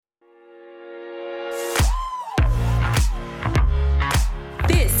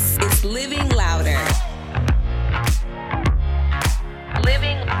is Living Louder.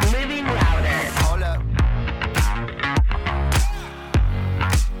 Living Louder. Hold up.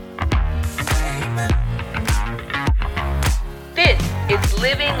 This is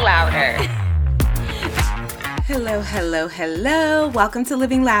Living Louder. Hello. Welcome to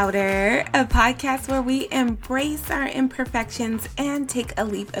Living Louder, a podcast where we embrace our imperfections and take a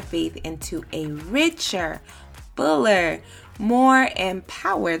leap of faith into a richer, fuller, more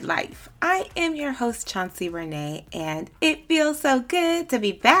empowered life. I am your host, Chauncey Renee, and it feels so good to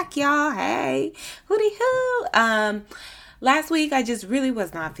be back, y'all. Hey, hooty hoo. Last week, I just really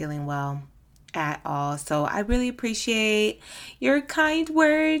was not feeling well at all, so I really appreciate your kind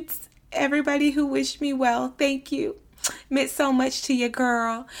words. Everybody who wished me well, thank you. Meant so much to your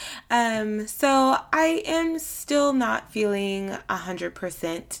girl. So I am still not feeling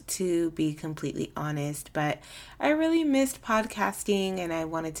 100% to be completely honest, but I really missed podcasting and I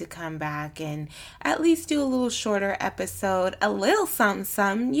wanted to come back and at least do a little shorter episode, a little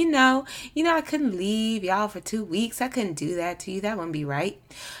something. You know, I couldn't leave y'all for 2 weeks. I couldn't do that to you. That wouldn't be right.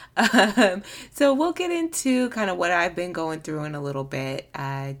 So we'll get into kind of what I've been going through in a little bit.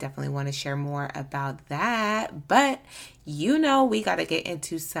 I definitely want to share more about that, but we got to get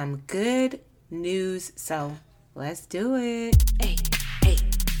into some good news. So let's do it.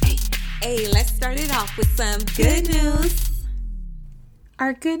 Hey, let's start it off with some good news.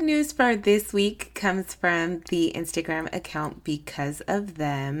 Our good news for this week comes from the Instagram account Because of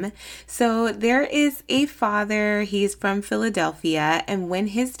Them. So there is a father, he's from Philadelphia, and when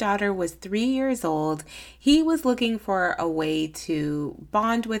his daughter was 3 years old, he was looking for a way to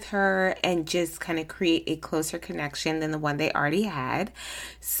bond with her and just kind of create a closer connection than the one they already had.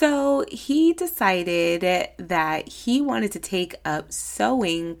 So he decided that he wanted to take up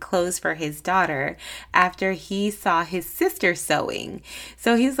sewing clothes for his daughter after he saw his sister sewing.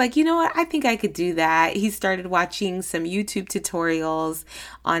 So he was like, you know what? I think I could do that. He started watching some YouTube tutorials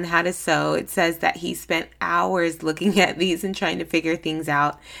on how to sew. It says that he spent hours looking at these and trying to figure things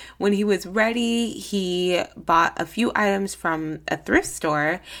out. When he was ready, he bought a few items from a thrift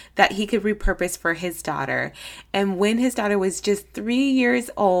store that he could repurpose for his daughter. And when his daughter was just 3 years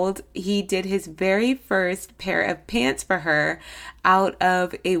old, he did his very first pair of pants for her out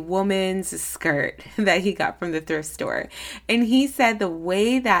of a woman's skirt that he got from the thrift store. And he said the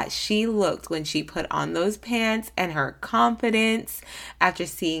way that she looked when she put on those pants and her confidence after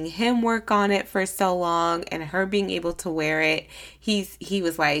seeing him work on it for so long and her being able to wear it, he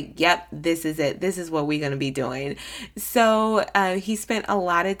was like, yep, this is it. This is what we're going to be doing. So he spent a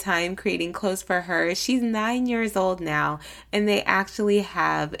lot of time creating clothes for her. She's 9 years old now, and they actually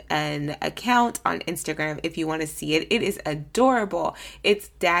have an account on Instagram if you want to see it. It is adorable. It's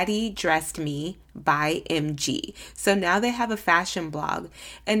Daddy Dressed Me by MG. So now they have a fashion blog.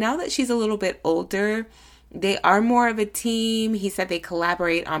 And now that she's a little bit older, they are more of a team. He said they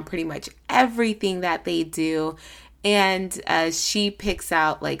collaborate on pretty much everything that they do. And she picks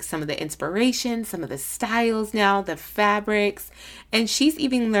out like some of the inspiration, some of the styles now, the fabrics, and she's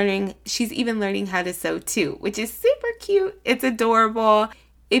even learning how to sew too, which is super cute. It's adorable.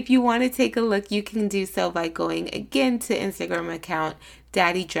 If you want to take a look, you can do so by going again to Instagram account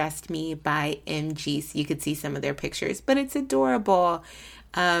Daddy Dressed Me by MG, so you could see some of their pictures, but it's adorable.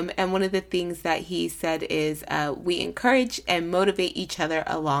 And one of the things that he said is we encourage and motivate each other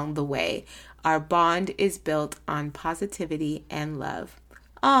along the way. Our bond is built on positivity and love.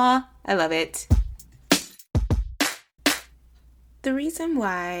 Aw, I love it. The reason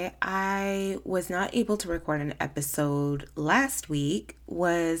why I was not able to record an episode last week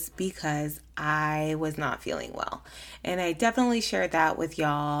was because I was not feeling well. And I definitely shared that with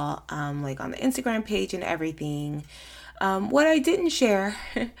y'all, like on the Instagram page and everything. What I didn't share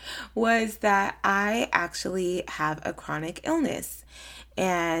was that I actually have a chronic illness.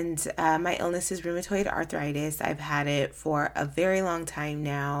 And my illness is rheumatoid arthritis. I've had it for a very long time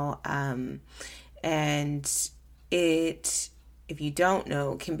now. And it, if you don't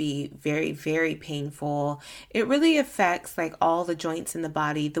know, can be very, very painful. It really affects like all the joints in the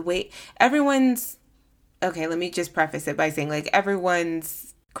body. The way okay, let me just preface it by saying like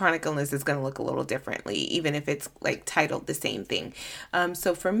everyone's chronic illness is going to look a little differently, even if it's like titled the same thing.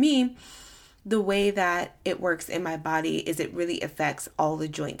 So for me, the way that it works in my body is it really affects all the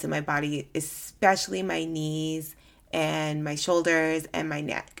joints in my body, especially my knees and my shoulders and my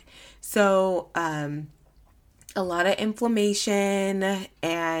neck. So a lot of inflammation,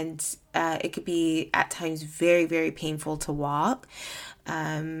 and it could be at times very, very painful to walk.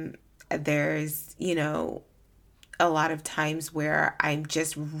 There's, a lot of times where I'm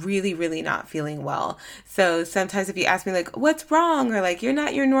just really, really not feeling well. So sometimes if you ask me like, what's wrong? Or like, you're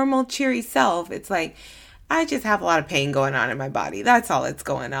not your normal cheery self. It's like, I just have a lot of pain going on in my body. That's all that's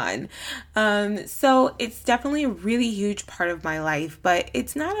going on. So it's definitely a really huge part of my life, but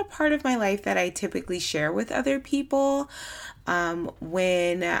it's not a part of my life that I typically share with other people.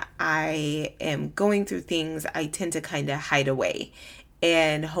 When I am going through things, I tend to kind of hide away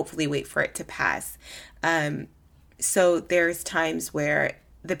and hopefully wait for it to pass. So there's times where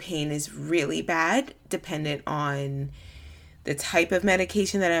the pain is really bad, dependent on the type of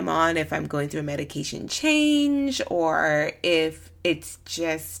medication that I'm on, if I'm going through a medication change, or if it's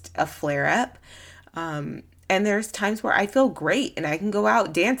just a flare up. And there's times where I feel great and I can go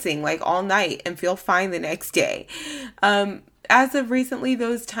out dancing like all night and feel fine the next day. As of recently,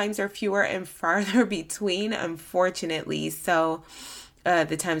 those times are fewer and farther between, unfortunately. So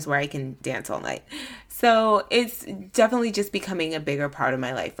the times where I can dance all night. So it's definitely just becoming a bigger part of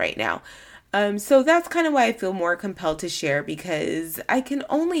my life right now. So that's kind of why I feel more compelled to share, because I can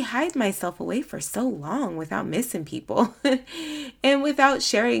only hide myself away for so long without missing people and without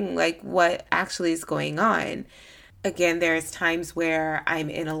sharing like what actually is going on. Again, there's times where I'm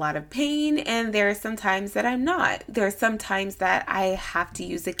in a lot of pain, and there are some times that I'm not. There are some times that I have to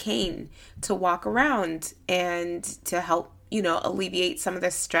use a cane to walk around and to help, alleviate some of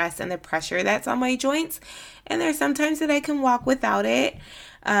the stress and the pressure that's on my joints. And there's sometimes that I can walk without it.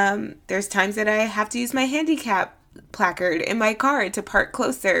 There's times that I have to use my handicap placard in my car to park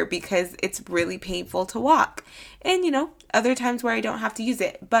closer because it's really painful to walk. And, other times where I don't have to use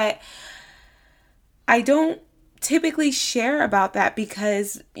it. But I don't typically share about that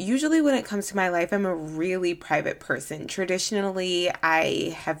because usually when it comes to my life, I'm a really private person. Traditionally,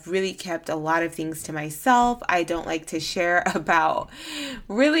 I have really kept a lot of things to myself. I don't like to share about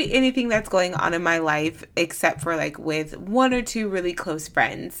really anything that's going on in my life except for like with one or two really close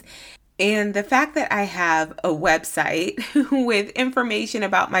friends. And the fact that I have a website with information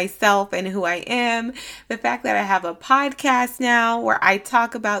about myself and who I am, the fact that I have a podcast now where I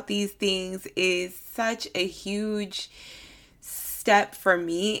talk about these things is such a huge step for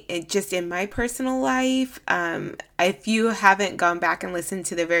me just in my personal life. If you haven't gone back and listened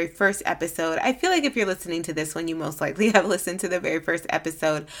to the very first episode, I feel like if you're listening to this one, you most likely have listened to the very first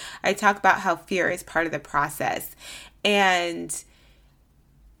episode. I talk about how fear is part of the process. And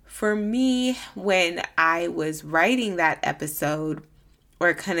for me, when I was writing that episode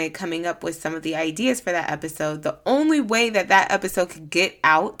or kind of coming up with some of the ideas for that episode, the only way that that episode could get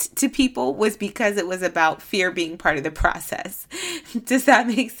out to people was because it was about fear being part of the process. Does that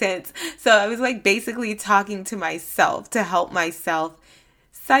make sense? So I was like basically talking to myself to help myself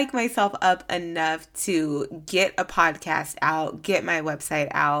psych myself up enough to get a podcast out, get my website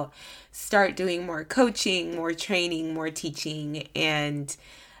out, start doing more coaching, more training, more teaching. And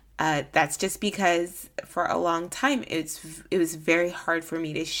that's just because for a long time, it was very hard for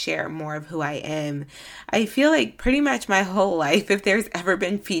me to share more of who I am. I feel like pretty much my whole life, if there's ever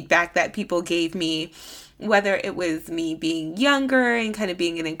been feedback that people gave me, whether it was me being younger and kind of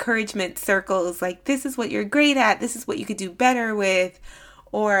being in encouragement circles, like this is what you're great at, this is what you could do better with,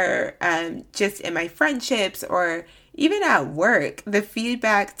 or just in my friendships or even at work, the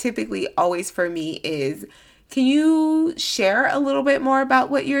feedback typically always for me is, can you share a little bit more about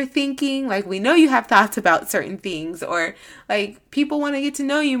what you're thinking? Like, we know you have thoughts about certain things, or like people want to get to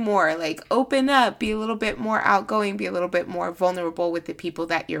know you more, like open up, be a little bit more outgoing, be a little bit more vulnerable with the people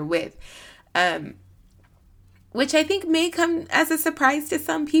that you're with. Which I think may come as a surprise to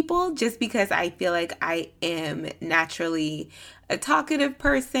some people just because I feel like I am naturally a talkative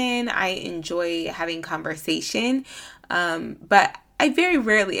person. I enjoy having conversation, but I very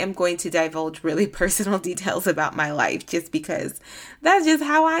rarely am going to divulge really personal details about my life just because that's just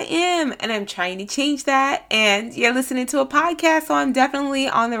how I am. And I'm trying to change that. And you're listening to a podcast, so I'm definitely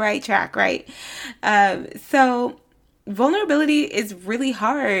on the right track, right? So vulnerability is really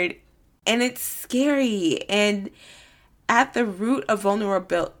hard and it's scary. And at the root of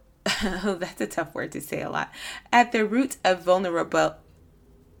vulnerability, oh, that's a tough word to say a lot. At the root of vulnerability.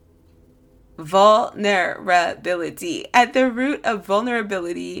 At the root of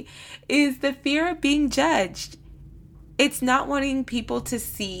vulnerability is the fear of being judged. It's not wanting people to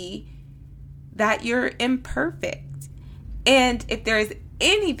see that you're imperfect. And if there is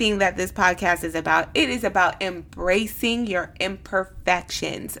anything that this podcast is about, it is about embracing your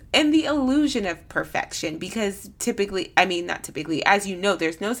imperfections and the illusion of perfection, because as you know,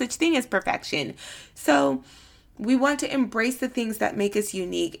 there's no such thing as perfection. So we want to embrace the things that make us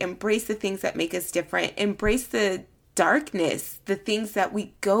unique, embrace the things that make us different, embrace the darkness, the things that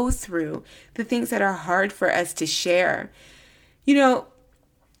we go through, the things that are hard for us to share. You know,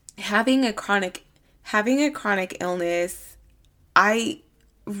 having a chronic illness, I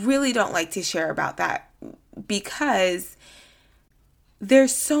really don't like to share about that because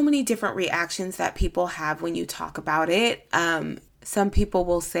there's so many different reactions that people have when you talk about it. Some people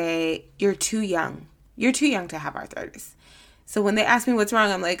will say, you're too young. You're too young to have arthritis. So when they ask me what's wrong,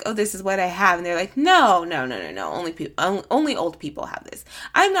 I'm like, oh, this is what I have. And they're like, no. Only old people have this.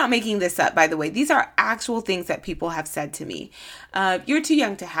 I'm not making this up, by the way. These are actual things that people have said to me. You're too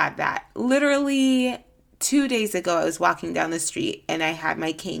young to have that. Literally 2 days ago, I was walking down the street and I had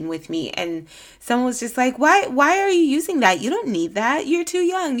my cane with me. And someone was just like, why are you using that? You don't need that. You're too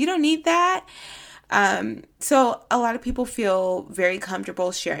young. You don't need that. So a lot of people feel very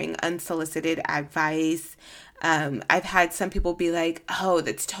comfortable sharing unsolicited advice. I've had some people be like, oh,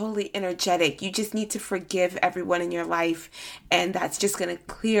 that's totally energetic. You just need to forgive everyone in your life, and that's just going to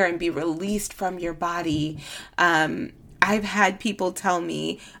clear and be released from your body. I've had people tell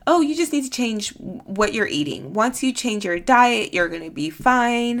me, oh, you just need to change what you're eating. Once you change your diet, you're going to be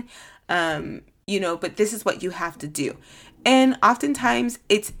fine. But this is what you have to do. And oftentimes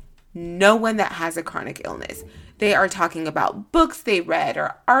it's no one that has a chronic illness. They are talking about books they read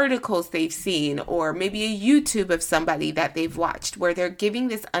or articles they've seen, or maybe a YouTube of somebody that they've watched where they're giving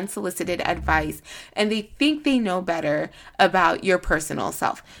this unsolicited advice and they think they know better about your personal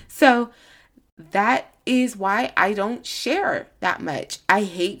self. So that is why I don't share that much. I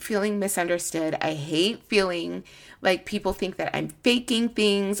hate feeling misunderstood. I hate feeling like people think that I'm faking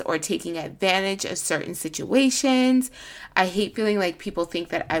things or taking advantage of certain situations. I hate feeling like people think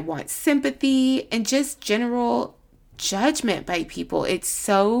that I want sympathy and just general judgment by people. It's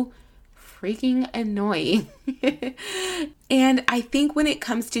so freaking annoying. And I think when it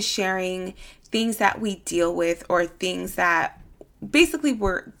comes to sharing things that we deal with or things that basically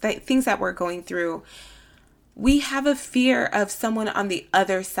things that we're going through, we have a fear of someone on the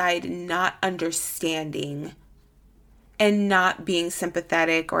other side not understanding and not being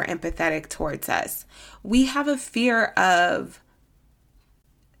sympathetic or empathetic towards us. We have a fear of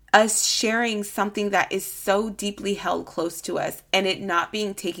us sharing something that is so deeply held close to us and it not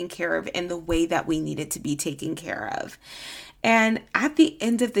being taken care of in the way that we need it to be taken care of. And at the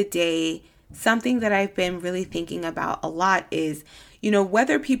end of the day, something that I've been really thinking about a lot is,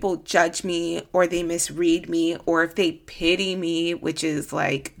 whether people judge me or they misread me or if they pity me, which is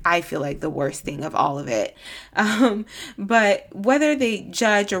I feel like the worst thing of all of it. But whether they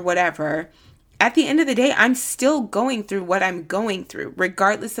judge or whatever, at the end of the day, I'm still going through what I'm going through,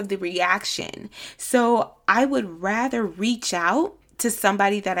 regardless of the reaction. So I would rather reach out to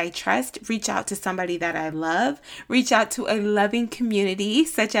somebody that I trust, reach out to somebody that I love, reach out to a loving community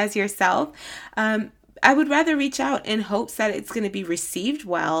such as yourself. I would rather reach out in hopes that it's going to be received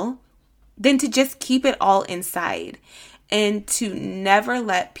well than to just keep it all inside and to never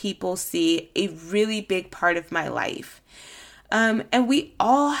let people see a really big part of my life. And we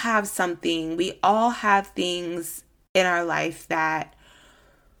all have something, we all have things in our life that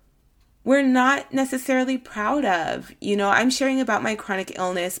we're not necessarily proud of. I'm sharing about my chronic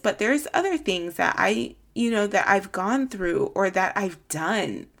illness, but there's other things that that I've gone through or that I've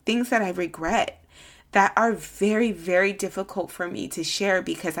done, things that I regret that are very, very difficult for me to share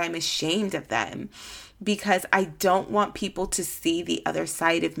because I'm ashamed of them, because I don't want people to see the other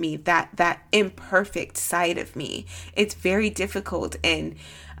side of me, that imperfect side of me. It's very difficult, and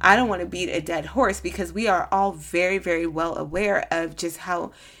I don't want to beat a dead horse because we are all very, very well aware of just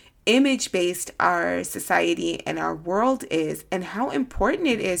how image-based our society and our world is and how important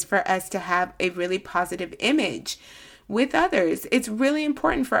it is for us to have a really positive image with others. It's really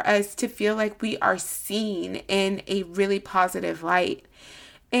important for us to feel like we are seen in a really positive light.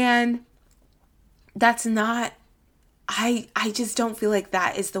 And that's not, I just don't feel like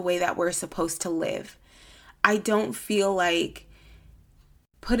that is the way that we're supposed to live. I don't feel like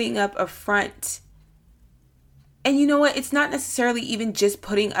putting up a front. And you know what? It's not necessarily even just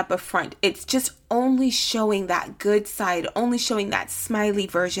putting up a front. It's just only showing that good side, only showing that smiley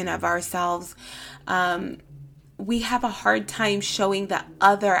version of ourselves. We have a hard time showing the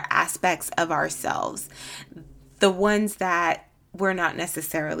other aspects of ourselves, the ones that we're not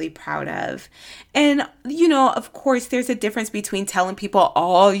necessarily proud of. And, you know, of course, there's a difference between telling people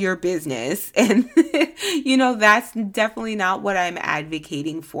all your business and, you know, that's definitely not what I'm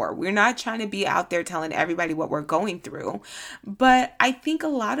advocating for. We're not trying to be out there telling everybody what we're going through. But I think a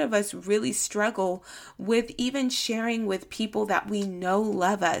lot of us really struggle with even sharing with people that we know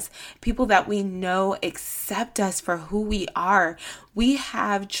love us, people that we know accept us for who we are. We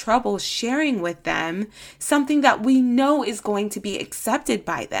have trouble sharing with them something that we know is going to be accepted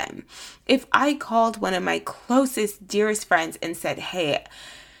by them. If I called one of my closest, dearest friends and said, hey,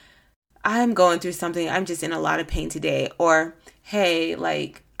 I'm going through something, I'm just in a lot of pain today, or hey,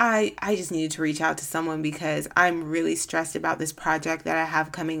 like, I just needed to reach out to someone because I'm really stressed about this project that I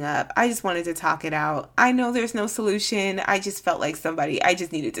have coming up. I just wanted to talk it out. I know there's no solution. I just felt like I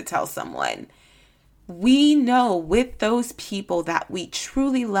just needed to tell someone. We know with those people that we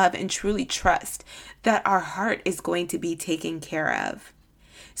truly love and truly trust that our heart is going to be taken care of.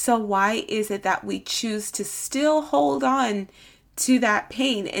 So why is it that we choose to still hold on to that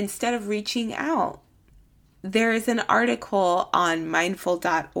pain instead of reaching out? There is an article on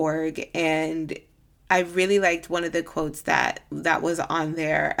mindful.org, and I really liked one of the quotes that was on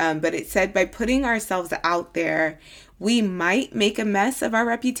there. But it said, by putting ourselves out there, we might make a mess of our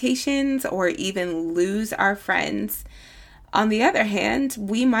reputations or even lose our friends. On the other hand,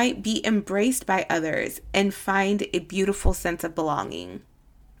 we might be embraced by others and find a beautiful sense of belonging.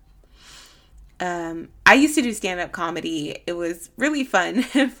 I used to do stand-up comedy. It was really fun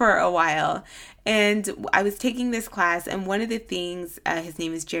for a while. And I was taking this class, and one of the things, his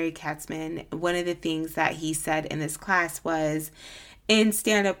name is Jerry Katzman, one of the things that he said in this class was, in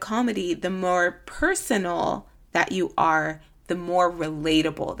stand-up comedy, the more personal that you are, the more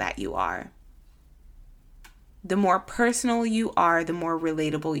relatable that you are. The more personal you are, the more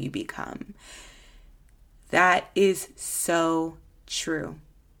relatable you become. That is so true.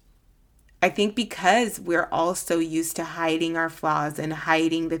 I think because we're all so used to hiding our flaws and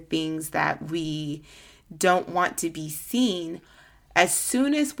hiding the things that we don't want to be seen, as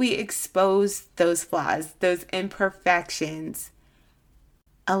soon as we expose those flaws, those imperfections,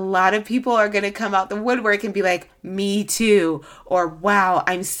 a lot of people are going to come out the woodwork and be like, me too, or wow,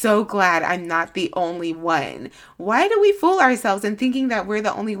 I'm so glad I'm not the only one. Why do we fool ourselves in thinking that we're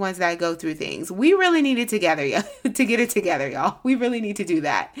the only ones that go through things? We really need it together, to get it together, y'all. We really need to do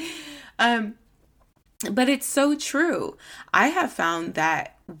that. But it's so true. I have found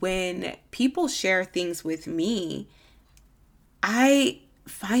that when people share things with me, I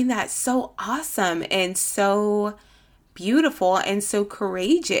find that so awesome and so beautiful and so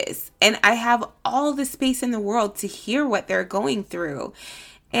courageous. And I have all the space in the world to hear what they're going through.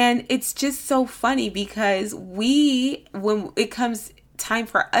 And it's just so funny because when it comes time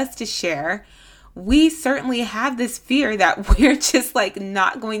for us to share, we certainly have this fear that we're just like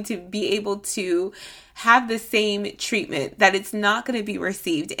not going to be able to have the same treatment, that it's not going to be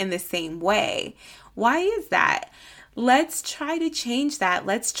received in the same way. Why is that? Let's try to change that.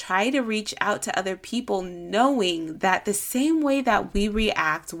 Let's try to reach out to other people knowing that the same way that we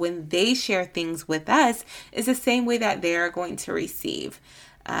react when they share things with us is the same way that they are going to receive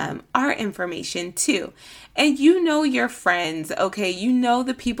our information too. And you know your friends, okay? You know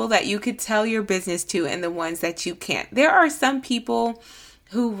the people that you could tell your business to and the ones that you can't. There are some people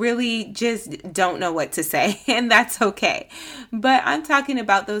who really just don't know what to say, and that's okay. But I'm talking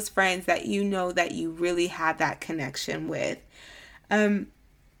about those friends that you know that you really have that connection with.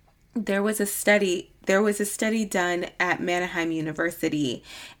 There was a study done at Manheim University,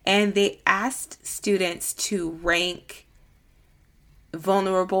 and they asked students to rank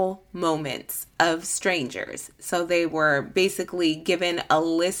vulnerable moments of strangers. So they were basically given a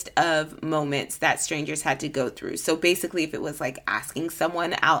list of moments that strangers had to go through. So basically, if it was like asking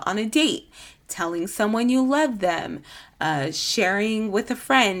someone out on a date, telling someone you love them, sharing with a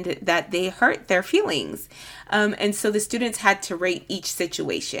friend that they hurt their feelings. And so the students had to rate each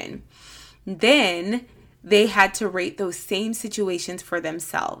situation. Then they had to rate those same situations for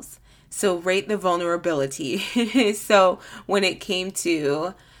themselves. So rate the vulnerability. So when it came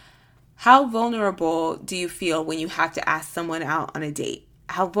to how vulnerable do you feel when you have to ask someone out on a date?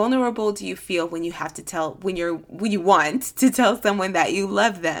 How vulnerable do you feel when you have to when you want to tell someone that you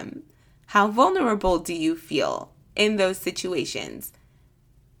love them? How vulnerable do you feel in those situations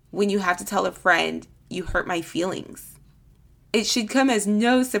when you have to tell a friend, you hurt my feelings? It should come as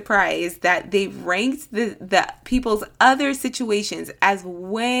no surprise that they ranked the people's other situations as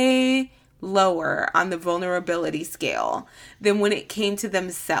way lower on the vulnerability scale than when it came to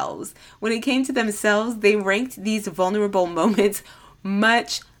themselves. When it came to themselves, they ranked these vulnerable moments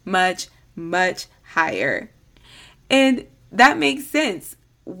much, much, much higher. And that makes sense.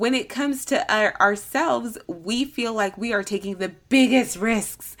 When it comes to ourselves, we feel like we are taking the biggest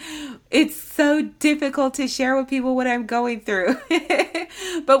risks. It's so difficult to share with people what I'm going through.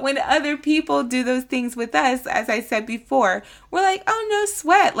 But when other people do those things with us, as I said before, we're like, oh, no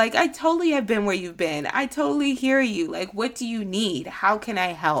sweat. Like, I totally have been where you've been. I totally hear you. Like, what do you need? How can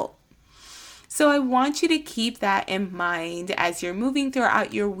I help? So I want you to keep that in mind as you're moving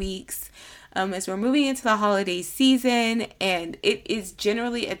throughout your weeks. As we're moving into the holiday season, and it is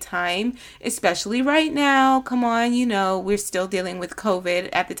generally a time, especially right now, come on, we're still dealing with COVID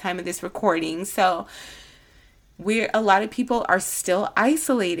at the time of this recording. So a lot of people are still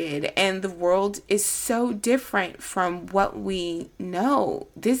isolated, and the world is so different from what we know.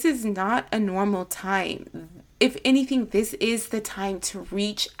 This is not a normal time. If anything, this is the time to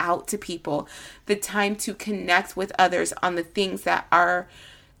reach out to people, the time to connect with others on the things that are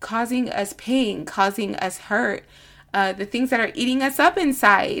causing us pain, causing us hurt, the things that are eating us up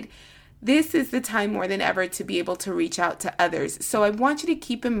inside. This is the time more than ever to be able to reach out to others. So I want you to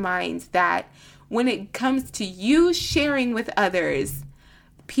keep in mind that when it comes to you sharing with others,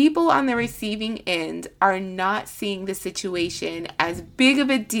 people on the receiving end are not seeing the situation as big of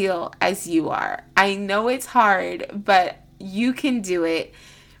a deal as you are. I know it's hard, but you can do it.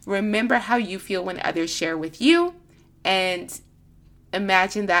 Remember how you feel when others share with you, and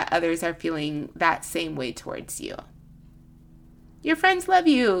imagine that others are feeling that same way towards you. Your friends love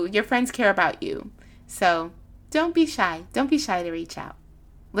you. Your friends care about you. So don't be shy. Don't be shy to reach out.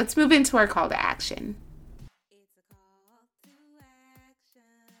 Let's move into our call to action. It's a call to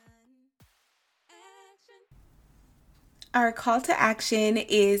action. Our call to action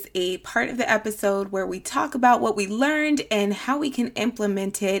is a part of the episode where we talk about what we learned and how we can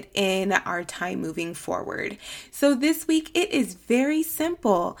implement it in our time moving forward. So this week it is very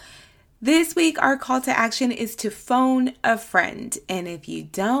simple. This week our call to action is to phone a friend. And if you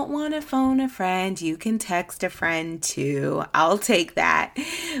don't want to phone a friend, you can text a friend too. I'll take that.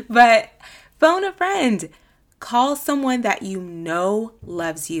 But phone a friend. Call someone that you know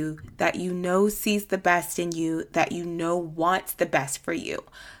loves you, that you know sees the best in you, that you know wants the best for you.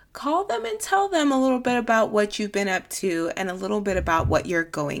 Call them and tell them a little bit about what you've been up to and a little bit about what you're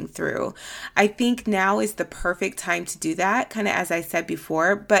going through. I think now is the perfect time to do that, kind of as I said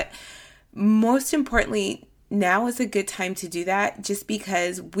before, but most importantly, now is a good time to do that just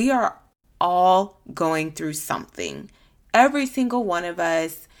because we are all going through something. Every single one of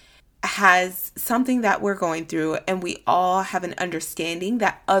us has something that we're going through, and we all have an understanding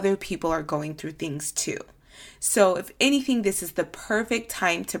that other people are going through things too. So if anything, this is the perfect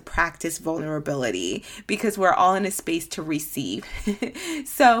time to practice vulnerability because we're all in a space to receive.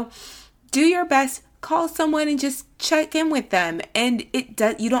 So do your best, call someone and just check in with them. And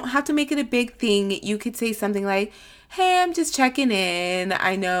you don't have to make it a big thing. You could say something like, hey, I'm just checking in.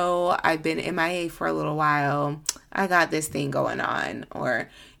 I know I've been MIA for a little while. I got this thing going on, or,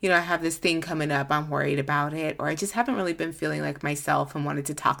 I have this thing coming up. I'm worried about it, or I just haven't really been feeling like myself and wanted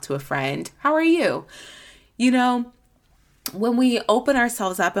to talk to a friend. How are you? When we open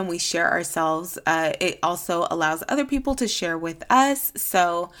ourselves up and we share ourselves, it also allows other people to share with us.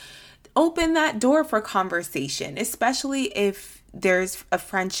 So open that door for conversation, especially if there's a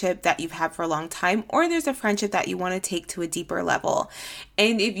friendship that you've had for a long time, or there's a friendship that you want to take to a deeper level.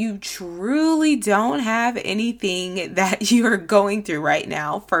 And if you truly don't have anything that you're going through right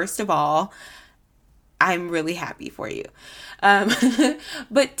now, first of all, I'm really happy for you.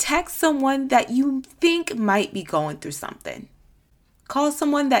 But text someone that you think might be going through something. Call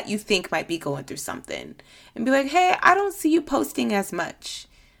someone that you think might be going through something and be like, hey, I don't see you posting as much.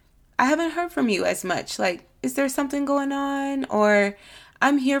 I haven't heard from you as much. Like, is there something going on? Or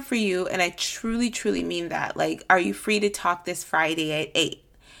I'm here for you. And I truly, truly mean that. Like, are you free to talk this Friday at 8?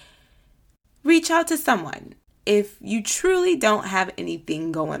 Reach out to someone if you truly don't have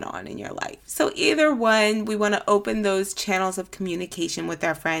anything going on in your life. So either one, we want to open those channels of communication with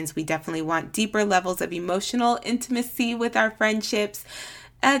our friends. We definitely want deeper levels of emotional intimacy with our friendships.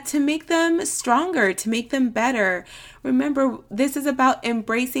 To make them stronger, to make them better. Remember, this is about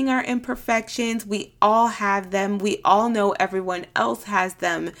embracing our imperfections. We all have them. We all know everyone else has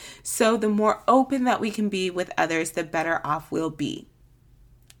them. So the more open that we can be with others, the better off we'll be.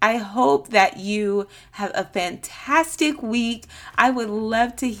 I hope that you have a fantastic week. I would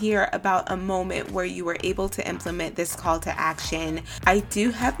love to hear about a moment where you were able to implement this call to action. I do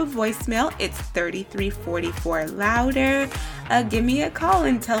have a voicemail. It's 3344 louder. Give me a call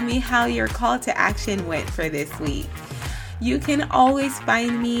and tell me how your call to action went for this week. You can always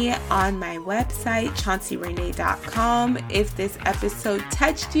find me on my website, chaunceyrenee.com. If this episode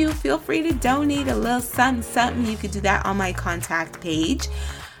touched you, feel free to donate a little something. You could do that on my contact page.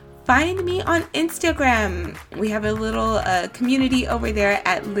 Find me on Instagram. We have a little community over there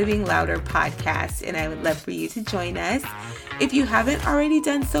at Living Louder Podcast, and I would love for you to join us. If you haven't already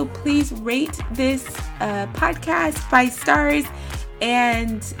done so, please rate this podcast 5 stars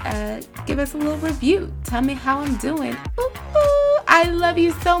and give us a little review. Tell me how I'm doing. Ooh, I love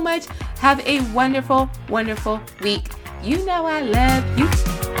you so much. Have a wonderful, wonderful week. You know I love you.